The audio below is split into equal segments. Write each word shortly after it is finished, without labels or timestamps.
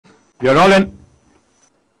You're all in.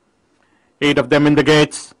 8 of them in the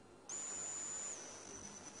gates.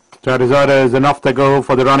 Charizard is enough to go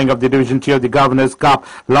for the running of the Division 2 of the Governor's Cup.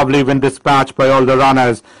 Lovely win dispatch by all the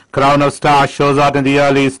runners. Crown of Stars shows out in the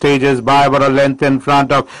early stages by about a length in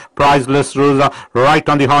front of Priceless Rosa, right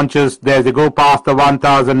on the haunches. There they go past the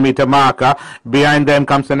 1,000 meter marker. Behind them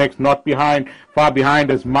comes the next, not behind. Far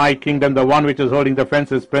behind is My Kingdom. The one which is holding the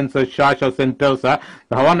fence is Princess Shasha SENTOSA.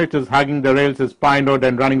 The one which is hugging the rails is Pine Road,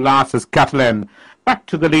 and running last is Catalan. Back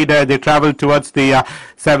to the leader, they travel towards the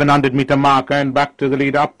 700 meter marker, and back to the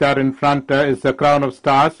leader. Up there in front is the Crown of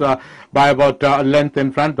Stars by about a length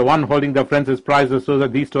in front. The one holding the fence is Priceless Rosa.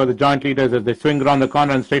 These two are the joint leaders as they swing around the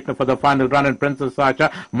corner and straighten for the final run. And Princess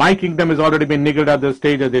Sacha, My Kingdom has already been niggled at this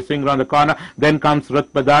stage as they swing around the corner. Then comes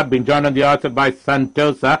Ruth Badar, being joined on the outside by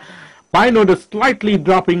SENTOSA. Pine Road is slightly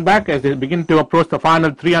dropping back as they begin to approach the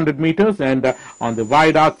final 300 meters, and on the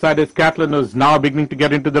wide outside is Catalan, who is now beginning to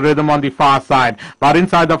get into the rhythm on the far side. But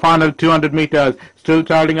inside the final 200 meters, still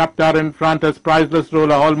traveling up there in front is Priceless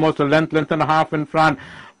Roller, almost a length and a half in front.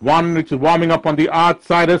 One which is warming up on the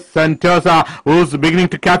outside is SENTOSA, who's beginning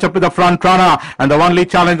to catch up with the front runner, and the only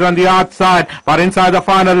challenger on the outside. But inside the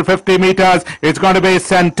final 50 meters, it's going to be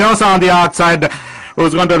SENTOSA on the outside,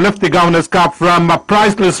 who's going to lift the Governor's Cup from a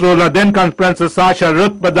Priceless Roller. Then comes Princess Sasha,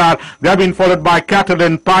 Ruth Badar. They have been followed by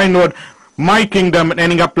Catalan, Pine Road, My Kingdom, and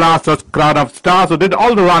ending up last was Crown of Stars, who did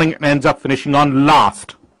all the running and ends up finishing on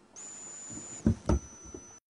last.